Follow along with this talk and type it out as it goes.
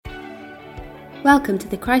Welcome to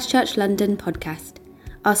the Christchurch London podcast.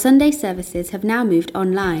 Our Sunday services have now moved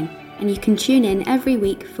online, and you can tune in every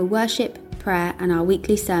week for worship, prayer and our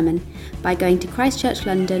weekly sermon by going to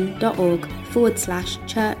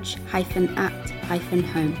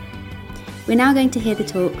christchurchlondon.org/church-at-home. We're now going to hear the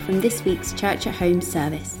talk from this week's Church at Home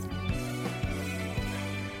service.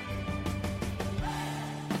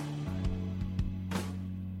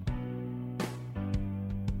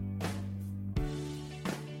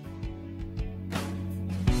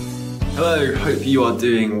 Hello, hope you are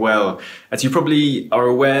doing well. As you probably are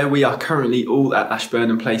aware, we are currently all at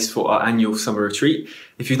Ashburnham Place for our annual summer retreat.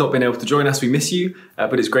 If you've not been able to join us, we miss you,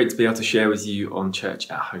 but it's great to be able to share with you on Church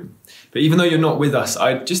at Home. But even though you're not with us,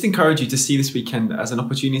 I just encourage you to see this weekend as an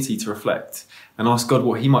opportunity to reflect and ask God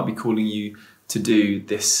what He might be calling you to do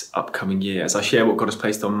this upcoming year, as I share what God has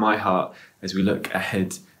placed on my heart as we look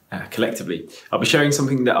ahead collectively. I'll be sharing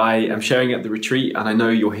something that I am sharing at the retreat, and I know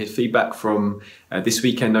you'll hear feedback from this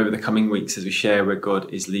weekend over the coming weeks as we share where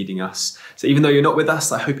God is leading us. So even though you're not with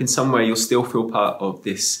us, I hope in some way you'll still feel part of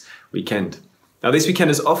this weekend. Now, this weekend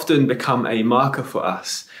has often become a marker for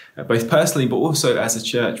us, both personally but also as a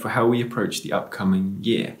church, for how we approach the upcoming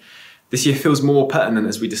year. This year feels more pertinent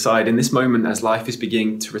as we decide in this moment, as life is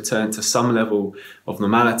beginning to return to some level of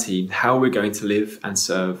normality, how we're going to live and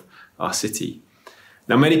serve our city.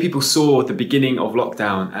 Now, many people saw the beginning of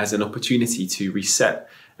lockdown as an opportunity to reset,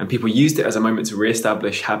 and people used it as a moment to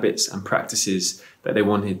re-establish habits and practices that they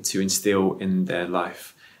wanted to instill in their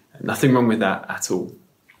life. Nothing wrong with that at all.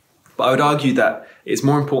 But I would argue that it's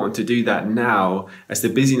more important to do that now as the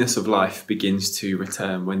busyness of life begins to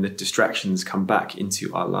return, when the distractions come back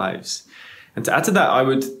into our lives. And to add to that, I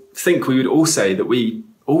would think we would all say that we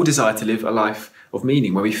all desire to live a life of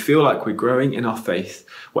meaning, where we feel like we're growing in our faith,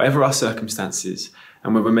 whatever our circumstances,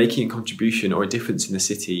 and where we're making a contribution or a difference in the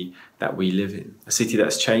city that we live in, a city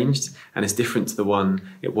that's changed and is different to the one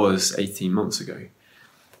it was 18 months ago.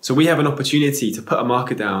 So we have an opportunity to put a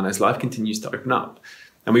marker down as life continues to open up.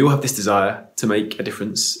 And we all have this desire to make a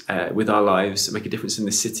difference with our lives, make a difference in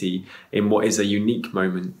the city in what is a unique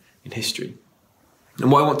moment in history.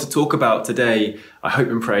 And what I want to talk about today, I hope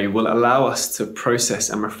and pray, will allow us to process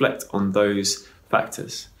and reflect on those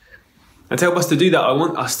factors. And to help us to do that, I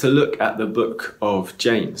want us to look at the book of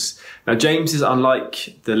James. Now, James is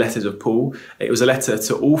unlike the letters of Paul. It was a letter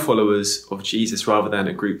to all followers of Jesus rather than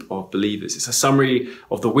a group of believers. It's a summary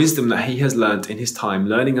of the wisdom that he has learned in his time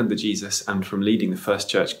learning under Jesus and from leading the first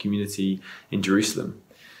church community in Jerusalem.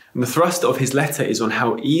 And the thrust of his letter is on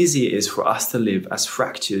how easy it is for us to live as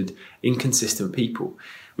fractured, inconsistent people.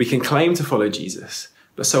 We can claim to follow Jesus,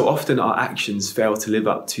 but so often our actions fail to live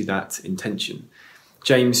up to that intention.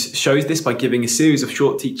 James shows this by giving a series of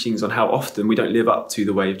short teachings on how often we don't live up to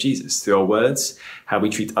the way of Jesus, through our words, how we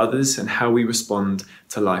treat others, and how we respond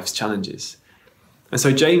to life's challenges. And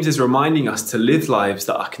so James is reminding us to live lives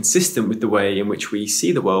that are consistent with the way in which we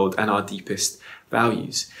see the world and our deepest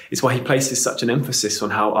values. It's why he places such an emphasis on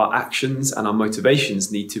how our actions and our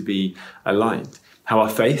motivations need to be aligned, how our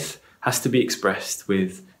faith has to be expressed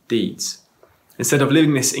with deeds. Instead of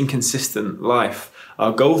living this inconsistent life,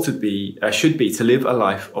 our goal should be to live a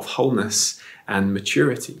life of wholeness and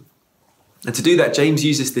maturity. And to do that, James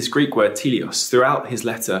uses this Greek word teleos throughout his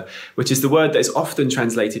letter, which is the word that is often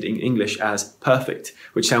translated in English as perfect,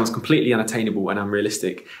 which sounds completely unattainable and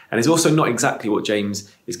unrealistic, and is also not exactly what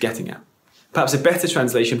James is getting at. Perhaps a better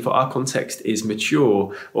translation for our context is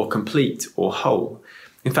mature or complete or whole.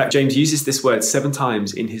 In fact, James uses this word 7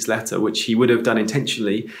 times in his letter, which he would have done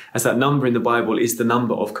intentionally, as that number in the Bible is the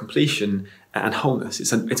number of completion and wholeness.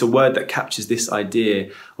 It's a word that captures this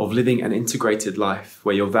idea of living an integrated life,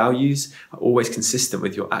 where your values are always consistent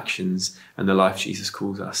with your actions and the life Jesus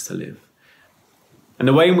calls us to live. And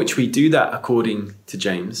the way in which we do that, according to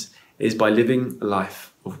James, is by living a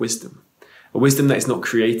life of wisdom. A wisdom that is not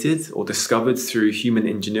created or discovered through human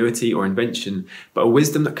ingenuity or invention, but a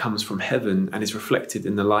wisdom that comes from heaven and is reflected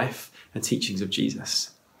in the life and teachings of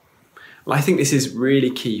Jesus. Well, I think this is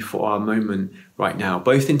really key for our moment right now,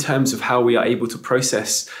 both in terms of how we are able to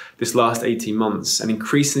process this last 18 months and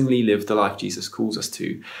increasingly live the life Jesus calls us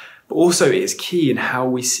to, but also it is key in how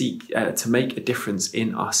we seek to make a difference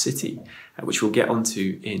in our city, which we'll get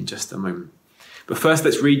onto in just a moment. But first,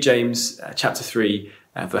 let's read James chapter 3,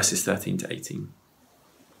 verses 13 to 18.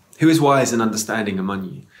 Who is wise and understanding among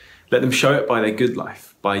you? Let them show it by their good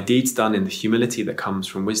life, by deeds done in the humility that comes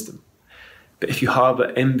from wisdom. But if you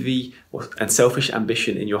harbour envy and selfish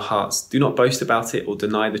ambition in your hearts, do not boast about it or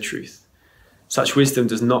deny the truth. Such wisdom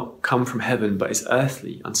does not come from heaven, but is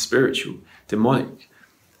earthly, unspiritual, demonic.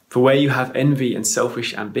 For where you have envy and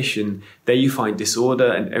selfish ambition, there you find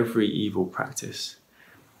disorder and every evil practice.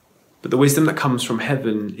 But the wisdom that comes from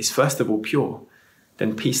heaven is first of all pure,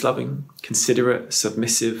 then peace-loving, considerate,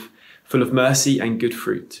 submissive, full of mercy and good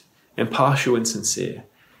fruit, impartial and sincere,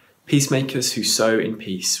 peacemakers who sow in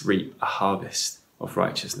peace reap a harvest of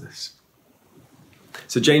righteousness.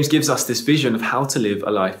 So James gives us this vision of how to live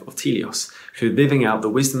a life of teleos, through living out the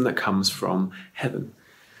wisdom that comes from heaven.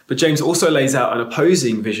 But James also lays out an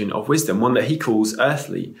opposing vision of wisdom, one that he calls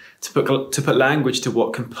earthly, to put language to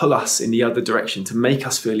what can pull us in the other direction, to make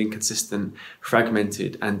us feel inconsistent,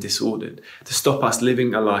 fragmented and disordered, to stop us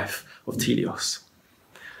living a life of teleos.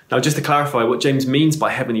 Now, just to clarify, what James means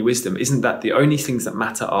by heavenly wisdom isn't that the only things that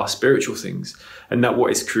matter are spiritual things, and that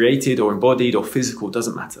what is created or embodied or physical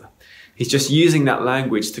doesn't matter. He's just using that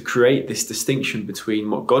language to create this distinction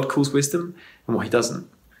between what God calls wisdom and what he doesn't.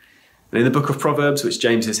 And in the book of Proverbs, which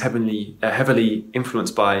James is heavily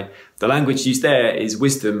influenced by, the language used there is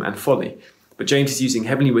wisdom and folly. But James is using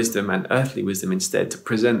heavenly wisdom and earthly wisdom instead to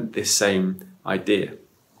present this same idea.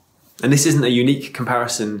 And this isn't a unique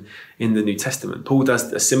comparison in the New Testament. Paul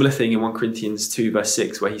does a similar thing in 1 Corinthians 2 verse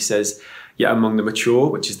 6, where he says, "Yet among the mature,"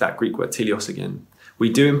 which is that Greek word teleos again, "we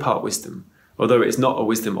do impart wisdom, although it is not a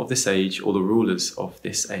wisdom of this age or the rulers of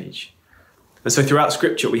this age." And so throughout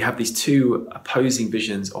Scripture, we have these two opposing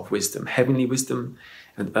visions of wisdom, heavenly wisdom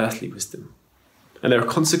and earthly wisdom. And there are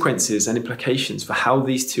consequences and implications for how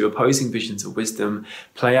these two opposing visions of wisdom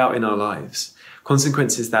play out in our lives.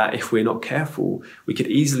 Consequences that, if we're not careful, we could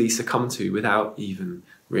easily succumb to without even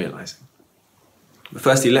realizing. But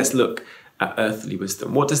firstly, let's look at earthly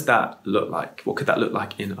wisdom. What does that look like? What could that look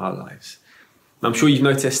like in our lives? Now, I'm sure you've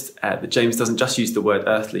noticed that James doesn't just use the word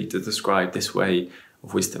earthly to describe this way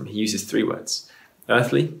of wisdom. He uses three words: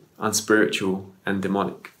 earthly, unspiritual, and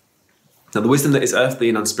demonic. Now, the wisdom that is earthly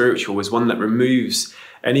and unspiritual is one that removes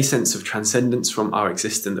any sense of transcendence from our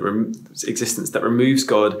existence, that removes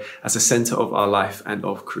God as a center of our life and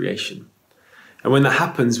of creation. And when that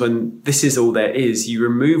happens, when this is all there is, you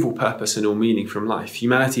remove all purpose and all meaning from life.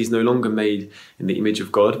 Humanity is no longer made in the image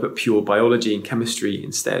of God, but pure biology and chemistry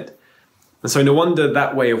instead. And so no wonder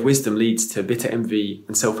that way of wisdom leads to bitter envy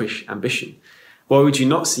and selfish ambition. Why would you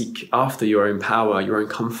not seek after your own power, your own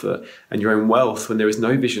comfort, and your own wealth when there is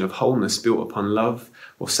no vision of wholeness built upon love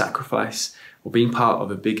or sacrifice or being part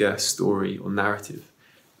of a bigger story or narrative?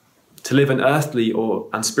 To live an earthly or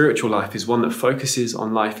unspiritual life is one that focuses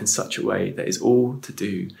on life in such a way that is all to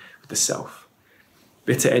do with the self.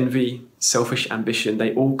 Bitter envy, selfish ambition,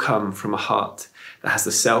 they all come from a heart that has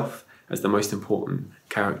the self as the most important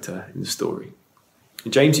character in the story.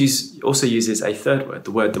 James also uses a third word,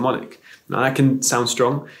 the word demonic. Now that can sound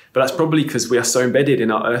strong, but that's probably because we are so embedded in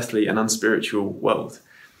our earthly and unspiritual world.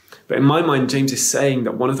 But in my mind, James is saying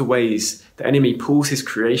that one of the ways the enemy pulls his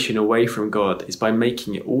creation away from God is by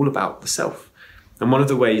making it all about the self. And one of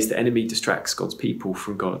the ways the enemy distracts God's people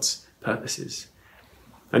from God's purposes.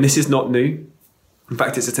 And this is not new. In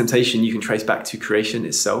fact, it's a temptation you can trace back to creation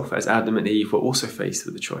itself, as Adam and Eve were also faced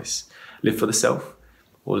with the choice: live for the self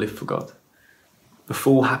or live for God. The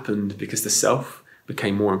fall happened because the self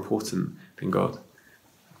became more important than God.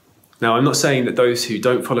 Now, I'm not saying that those who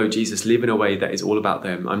don't follow Jesus live in a way that is all about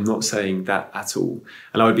them. I'm not saying that at all.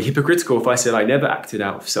 And I would be hypocritical if I said I never acted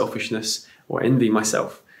out of selfishness or envy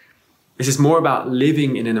myself. This is more about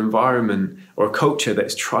living in an environment or a culture that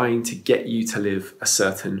is trying to get you to live a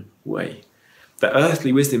certain way. The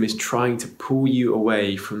earthly wisdom is trying to pull you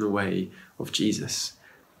away from the way of Jesus.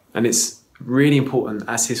 And it's really important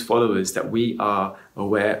as his followers that we are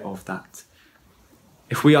aware of that.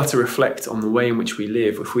 If we are to reflect on the way in which we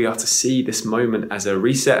live, if we are to see this moment as a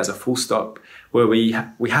reset, as a full stop, where we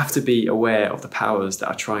have to be aware of the powers that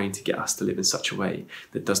are trying to get us to live in such a way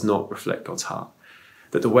that does not reflect God's heart.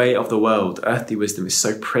 That the way of the world, earthly wisdom, is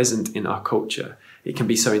so present in our culture. It can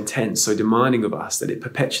be so intense, so demanding of us, that it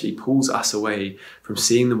perpetually pulls us away from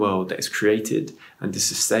seeing the world that is created and is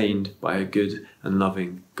sustained by a good and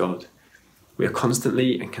loving God. We are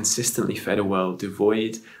constantly and consistently fed a world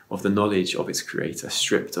devoid of the knowledge of its creator,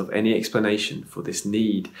 stripped of any explanation for this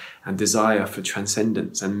need and desire for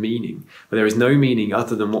transcendence and meaning, but there is no meaning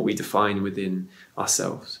other than what we define within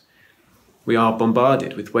ourselves. We are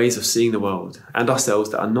bombarded with ways of seeing the world and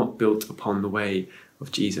ourselves that are not built upon the way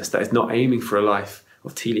of Jesus, that is not aiming for a life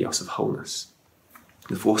of teleos, of wholeness.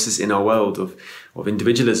 The forces in our world of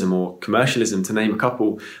individualism or commercialism, to name a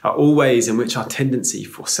couple, are all ways in which our tendency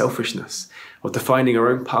for selfishness, of defining our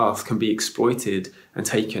own path, can be exploited and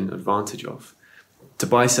taken advantage of. To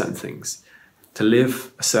buy certain things, to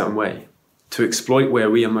live a certain way, to exploit where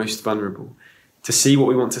we are most vulnerable, to see what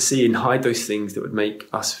we want to see and hide those things that would make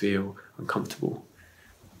us feel uncomfortable.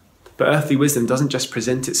 But earthly wisdom doesn't just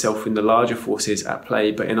present itself in the larger forces at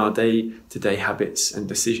play, but in our day-to-day habits and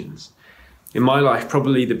decisions. In my life,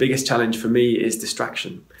 probably the biggest challenge for me is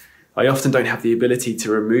distraction. I often don't have the ability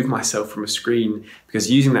to remove myself from a screen because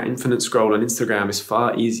using that infinite scroll on Instagram is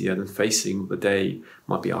far easier than facing what the day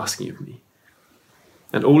might be asking of me.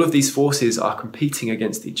 And all of these forces are competing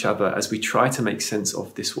against each other as we try to make sense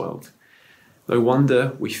of this world. No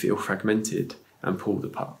wonder we feel fragmented and pulled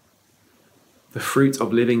apart. The fruit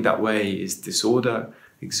of living that way is disorder,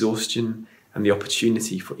 exhaustion, and the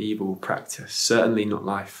opportunity for evil practice, certainly not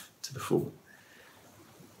life to the full.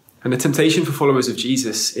 And the temptation for followers of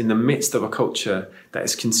Jesus in the midst of a culture that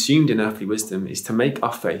is consumed in earthly wisdom is to make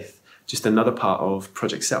our faith just another part of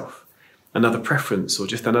Project Self, another preference, or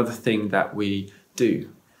just another thing that we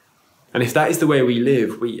do. And if that is the way we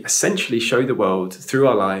live, we essentially show the world through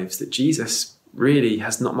our lives that Jesus really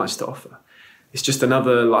has not much to offer. It's just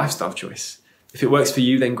another lifestyle choice. If it works for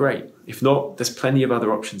you, then great. If not, there's plenty of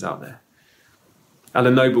other options out there.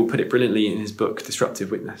 Alan Noble put it brilliantly in his book, Disruptive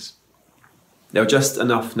Witness. There are just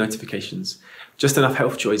enough notifications, just enough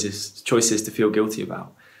health choices to feel guilty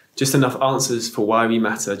about, just enough answers for why we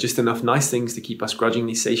matter, just enough nice things to keep us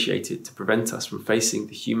grudgingly satiated to prevent us from facing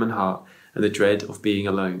the human heart and the dread of being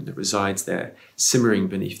alone that resides there, simmering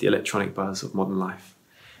beneath the electronic buzz of modern life.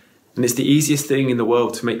 And it's the easiest thing in the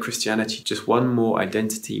world to make Christianity just one more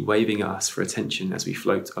identity waving at us for attention as we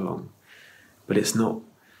float along. But it's not.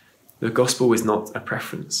 The gospel is not a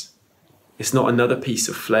preference. It's not another piece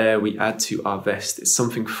of flair we add to our vest. It's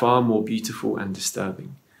something far more beautiful and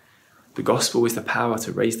disturbing. The gospel is the power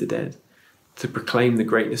to raise the dead, to proclaim the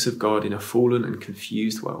greatness of God in a fallen and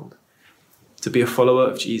confused world. To be a follower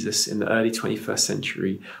of Jesus in the early 21st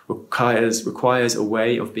century requires a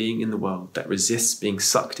way of being in the world that resists being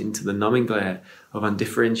sucked into the numbing glare of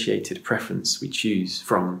undifferentiated preference we choose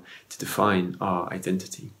from to define our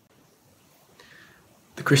identity.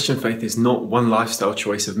 The Christian faith is not one lifestyle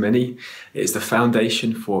choice of many. It is the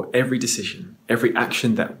foundation for every decision, every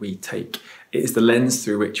action that we take. It is the lens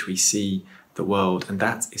through which we see the world, and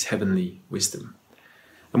that is heavenly wisdom.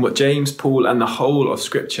 And what James, Paul, and the whole of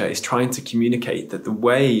Scripture is trying to communicate that the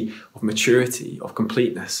way of maturity, of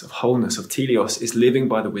completeness, of wholeness, of teleos is living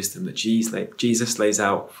by the wisdom that Jesus lays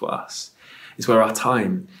out for us. It's where our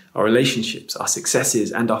time, our relationships, our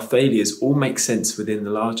successes, and our failures all make sense within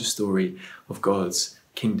the larger story of God's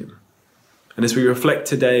kingdom. And as we reflect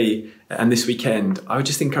today and this weekend, I would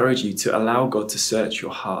just encourage you to allow God to search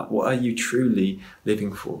your heart. What are you truly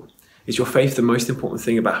living for? Is your faith the most important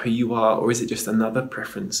thing about who you are, or is it just another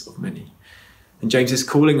preference of many? And James is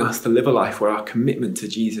calling us to live a life where our commitment to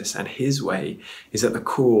Jesus and his way is at the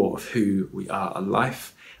core of who we are, a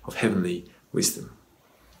life of heavenly wisdom.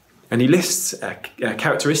 And he lists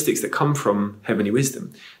characteristics that come from heavenly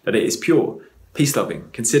wisdom, that it is pure, peace-loving,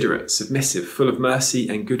 considerate, submissive, full of mercy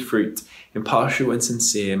and good fruit, impartial and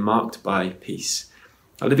sincere, marked by peace.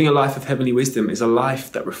 Now, living a life of heavenly wisdom is a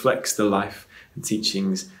life that reflects the life and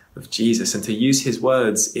teachings of Jesus, and to use his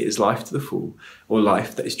words, it is life to the full, or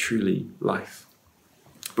life that is truly life.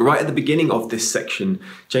 But right at the beginning of this section,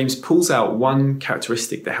 James pulls out one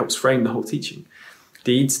characteristic that helps frame the whole teaching: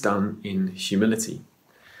 deeds done in humility.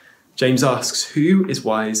 James asks, who is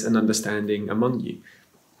wise and understanding among you?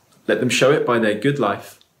 Let them show it by their good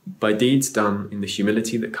life, by deeds done in the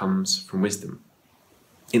humility that comes from wisdom.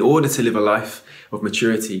 In order to live a life of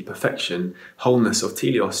maturity, perfection, wholeness, of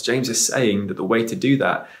teleos, James is saying that the way to do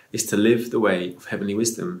that is to live the way of heavenly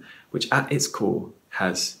wisdom, which at its core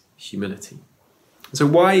has humility. So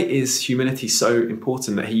why is humility so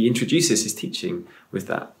important that he introduces his teaching with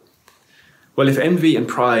that? Well, if envy and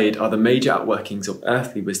pride are the major outworkings of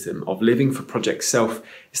earthly wisdom, of living for Project Self,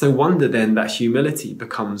 it's no wonder then that humility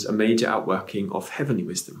becomes a major outworking of heavenly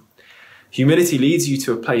wisdom. Humility leads you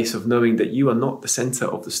to a place of knowing that you are not the center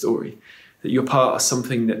of the story, that you're part of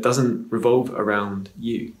something that doesn't revolve around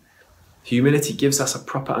you. Humility gives us a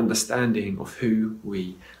proper understanding of who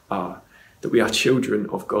we are, that we are children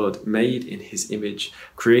of God, made in his image,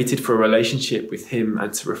 created for a relationship with him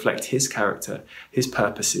and to reflect his character, his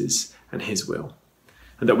purposes, and his will.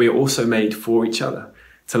 And that we are also made for each other,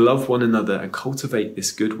 to love one another and cultivate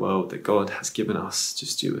this good world that God has given us to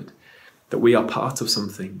steward. That we are part of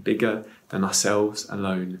something bigger than ourselves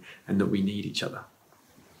alone, and that we need each other.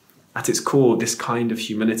 At its core, this kind of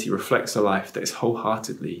humility reflects a life that is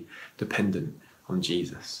wholeheartedly dependent on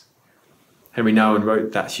Jesus. Henry Nouwen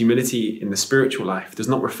wrote that humility in the spiritual life does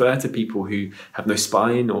not refer to people who have no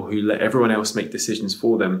spine or who let everyone else make decisions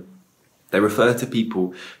for them. They refer to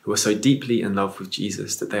people who are so deeply in love with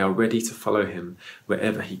Jesus that they are ready to follow him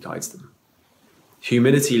wherever he guides them.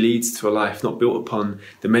 Humility leads to a life not built upon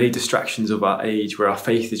the many distractions of our age, where our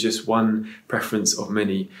faith is just one preference of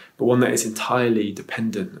many, but one that is entirely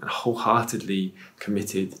dependent and wholeheartedly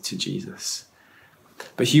committed to Jesus.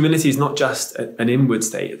 But humility is not just an inward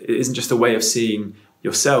state. It isn't just a way of seeing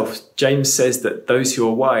yourself. James says that those who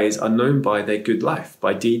are wise are known by their good life,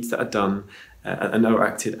 by deeds that are done and are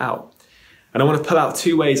acted out. And I want to pull out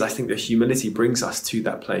two ways I think that humility brings us to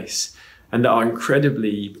that place, and that are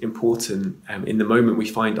incredibly important in the moment we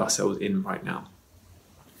find ourselves in right now.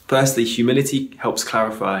 Firstly, humility helps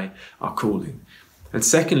clarify our calling. And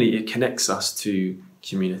secondly, it connects us to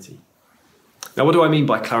community. Now, what do I mean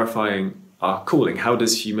by clarifying our calling? How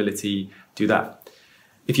does humility do that?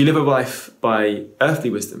 If you live a life by earthly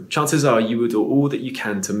wisdom, chances are you would do all that you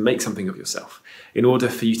can to make something of yourself in order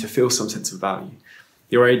for you to feel some sense of value.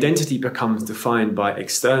 Your identity becomes defined by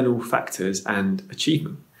external factors and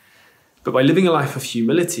achievement. But by living a life of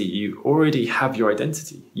humility, you already have your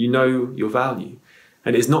identity. You know your value.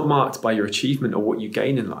 And it's not marked by your achievement or what you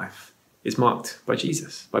gain in life. It's marked by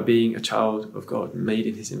Jesus, by being a child of God, made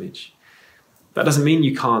in his image. That doesn't mean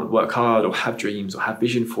you can't work hard or have dreams or have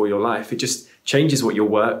vision for your life. It just changes what your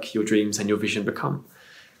work, your dreams, and your vision become.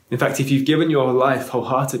 In fact, if you've given your life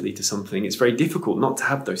wholeheartedly to something, it's very difficult not to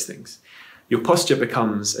have those things. Your posture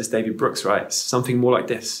becomes, as David Brooks writes, something more like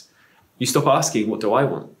this. You stop asking, what do I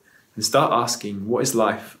want? And start asking, what is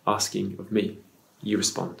life asking of me? You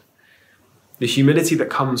respond. The humility that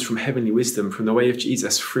comes from heavenly wisdom, from the way of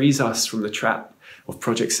Jesus, frees us from the trap of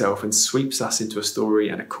project self and sweeps us into a story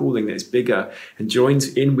and a calling that is bigger and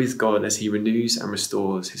joins in with God as he renews and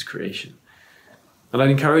restores his creation. And I'd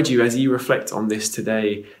encourage you, as you reflect on this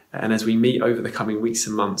today and as we meet over the coming weeks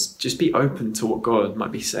and months, just be open to what God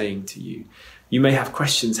might be saying to you. You may have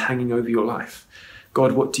questions hanging over your life.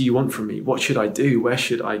 God, what do you want from me? What should I do? Where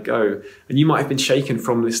should I go? And you might have been shaken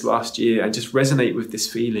from this last year and just resonate with this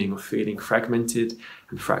feeling of feeling fragmented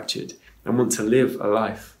and fractured and want to live a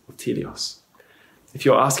life of teleos. If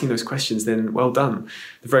you're asking those questions, then well done.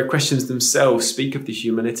 The very questions themselves speak of the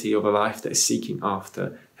humility of a life that is seeking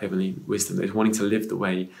after heavenly wisdom, that is wanting to live the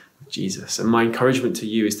way of Jesus. And my encouragement to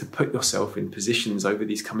you is to put yourself in positions over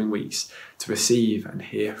these coming weeks to receive and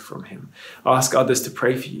hear from him. Ask others to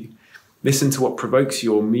pray for you. Listen to what provokes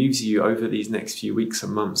you or moves you over these next few weeks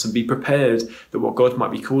and months, and be prepared that what God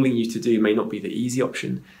might be calling you to do may not be the easy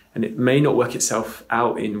option, and it may not work itself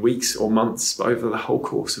out in weeks or months, but over the whole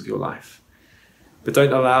course of your life. But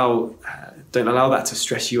don't allow that to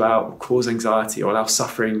stress you out or cause anxiety or allow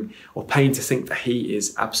suffering or pain to think that he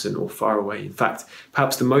is absent or far away. In fact,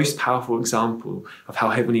 perhaps the most powerful example of how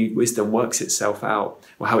heavenly wisdom works itself out,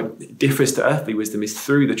 or how it differs to earthly wisdom, is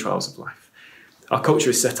through the trials of life. Our culture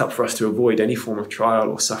is set up for us to avoid any form of trial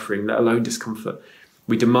or suffering, let alone discomfort.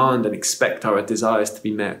 We demand and expect our desires to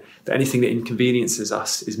be met, that anything that inconveniences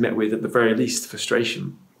us is met with, at the very least,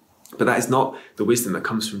 frustration. But that is not the wisdom that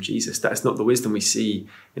comes from Jesus. That is not the wisdom we see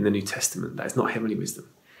in the New Testament. That is not heavenly wisdom.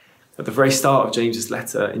 At the very start of James's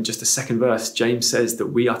letter, in just the second verse, James says that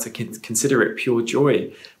we are to consider it pure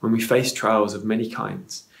joy when we face trials of many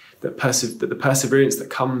kinds, that the perseverance that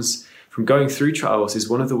comes from going through trials is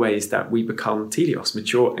one of the ways that we become teleos,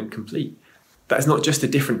 mature and complete. That is not just a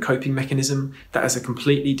different coping mechanism, that is a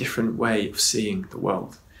completely different way of seeing the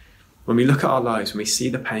world. When we look at our lives, when we see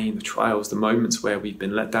the pain, the trials, the moments where we've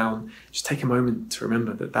been let down, just take a moment to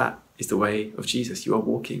remember that that is the way of Jesus. You are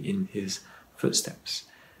walking in his footsteps.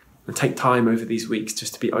 And take time over these weeks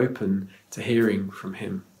just to be open to hearing from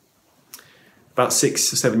him. About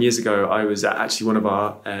 6 or 7 years ago, I was at actually one of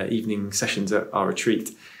our evening sessions at our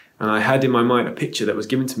retreat. And I had in my mind a picture that was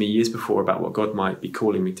given to me years before about what God might be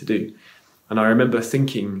calling me to do. And I remember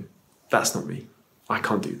thinking, that's not me. I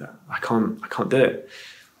can't do that. I can't do it.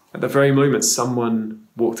 At the very moment, someone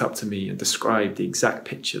walked up to me and described the exact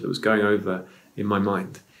picture that was going over in my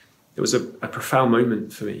mind. It was a profound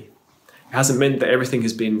moment for me. It hasn't meant that everything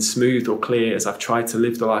has been smooth or clear as I've tried to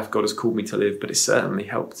live the life God has called me to live, but it certainly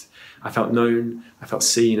helped. I felt known, I felt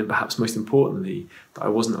seen, and perhaps most importantly, that I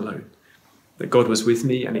wasn't alone. That God was with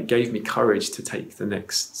me, and it gave me courage to take the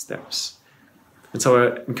next steps. And so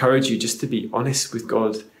I encourage you just to be honest with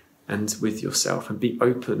God and with yourself, and be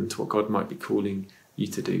open to what God might be calling you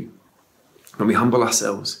to do. When we humble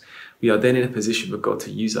ourselves, we are then in a position for God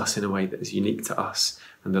to use us in a way that is unique to us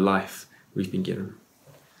and the life we've been given.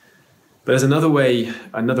 But there's another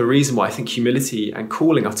reason why I think humility and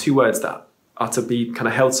calling are two words that are to be kind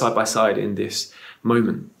of held side by side in this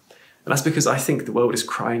moment. And that's because I think the world is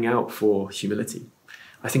crying out for humility.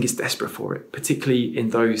 I think it's desperate for it, particularly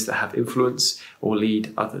in those that have influence or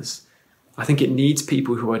lead others. I think it needs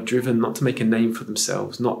people who are driven not to make a name for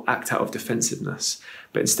themselves, not act out of defensiveness,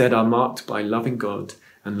 but instead are marked by loving God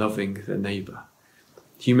and loving their neighbour.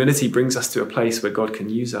 Humility brings us to a place where God can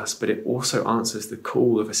use us, but it also answers the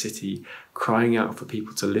call of a city crying out for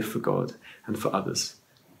people to live for God and for others.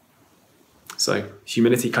 So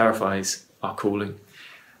humility clarifies our calling.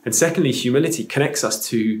 And secondly, humility connects us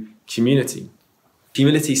to community.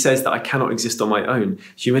 Humility says that I cannot exist on my own.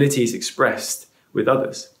 Humility is expressed with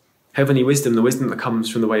others. Heavenly wisdom, the wisdom that comes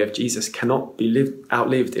from the way of Jesus, cannot be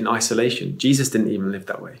outlived in isolation. Jesus didn't even live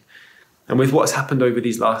that way. And with what's happened over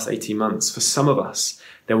these last 18 months, for some of us,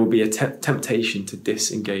 there will be a temptation to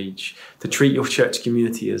disengage, to treat your church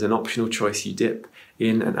community as an optional choice you dip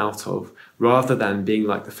in and out of, rather than being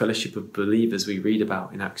like the fellowship of believers we read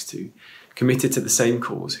about in Acts 2, committed to the same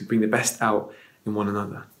cause, who bring the best out in one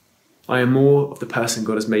another. I am more of the person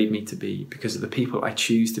God has made me to be because of the people I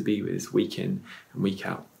choose to be with week in and week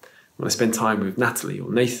out. When I spend time with Natalie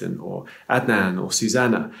or Nathan or Adnan or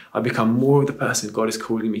Susanna, I become more of the person God is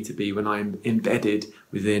calling me to be when I am embedded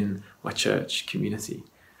within my church community.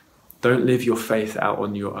 Don't live your faith out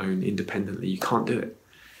on your own independently. You can't do it.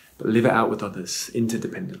 But live it out with others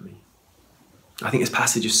interdependently. I think this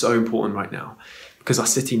passage is so important right now because our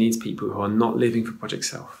city needs people who are not living for Project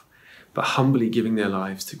Self, but humbly giving their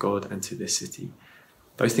lives to God and to this city.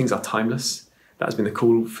 Those things are timeless. That has been the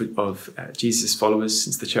call of Jesus' followers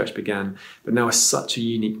since the church began, but now is such a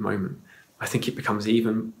unique moment. I think it becomes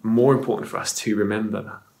even more important for us to remember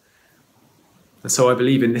that. And so I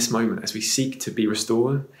believe in this moment, as we seek to be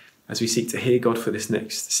restored, as we seek to hear God for this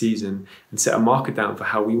next season and set a marker down for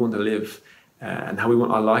how we want to live and how we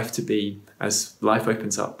want our life to be as life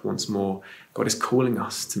opens up once more, God is calling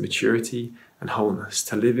us to maturity and wholeness,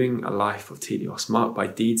 to living a life of teleos, marked by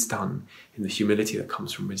deeds done in the humility that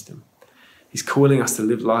comes from wisdom. He's calling us to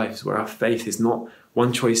live lives where our faith is not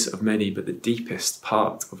one choice of many, but the deepest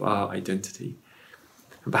part of our identity.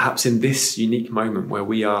 And perhaps in this unique moment where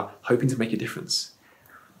we are hoping to make a difference,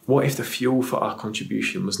 what if the fuel for our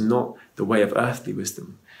contribution was not the way of earthly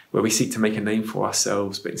wisdom, where we seek to make a name for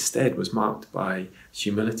ourselves, but instead was marked by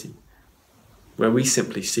humility, where we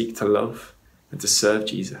simply seek to love and to serve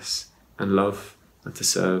Jesus and love and to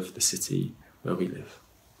serve the city where we live.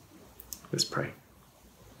 Let's pray.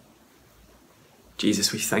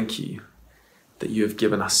 Jesus, we thank you that you have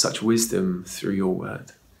given us such wisdom through your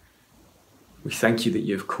word. We thank you that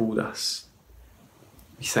you have called us.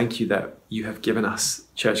 We thank you that you have given us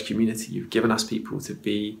church community. You've given us people to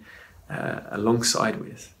be alongside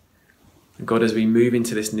with. And God, as we move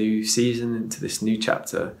into this new season, into this new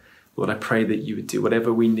chapter, Lord, I pray that you would do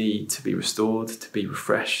whatever we need to be restored, to be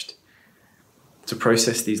refreshed, to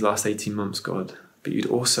process these last 18 months, God. But you'd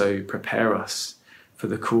also prepare us for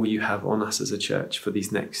the call you have on us as a church for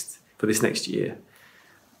this next year.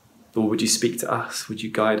 Lord, would you speak to us? Would you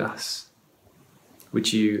guide us?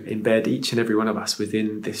 Would you embed each and every one of us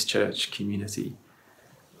within this church community?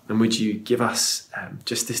 And would you give us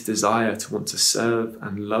just this desire to want to serve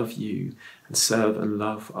and love you and serve and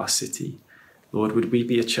love our city? Lord, would we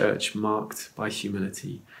be a church marked by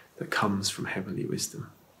humility that comes from heavenly wisdom?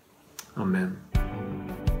 Amen.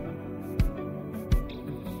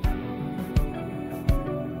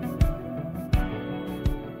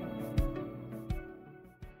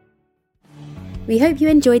 We hope you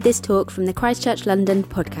enjoyed this talk from the Christchurch London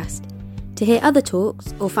podcast. To hear other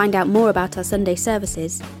talks or find out more about our Sunday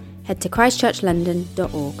services, head to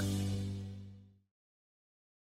christchurchlondon.org.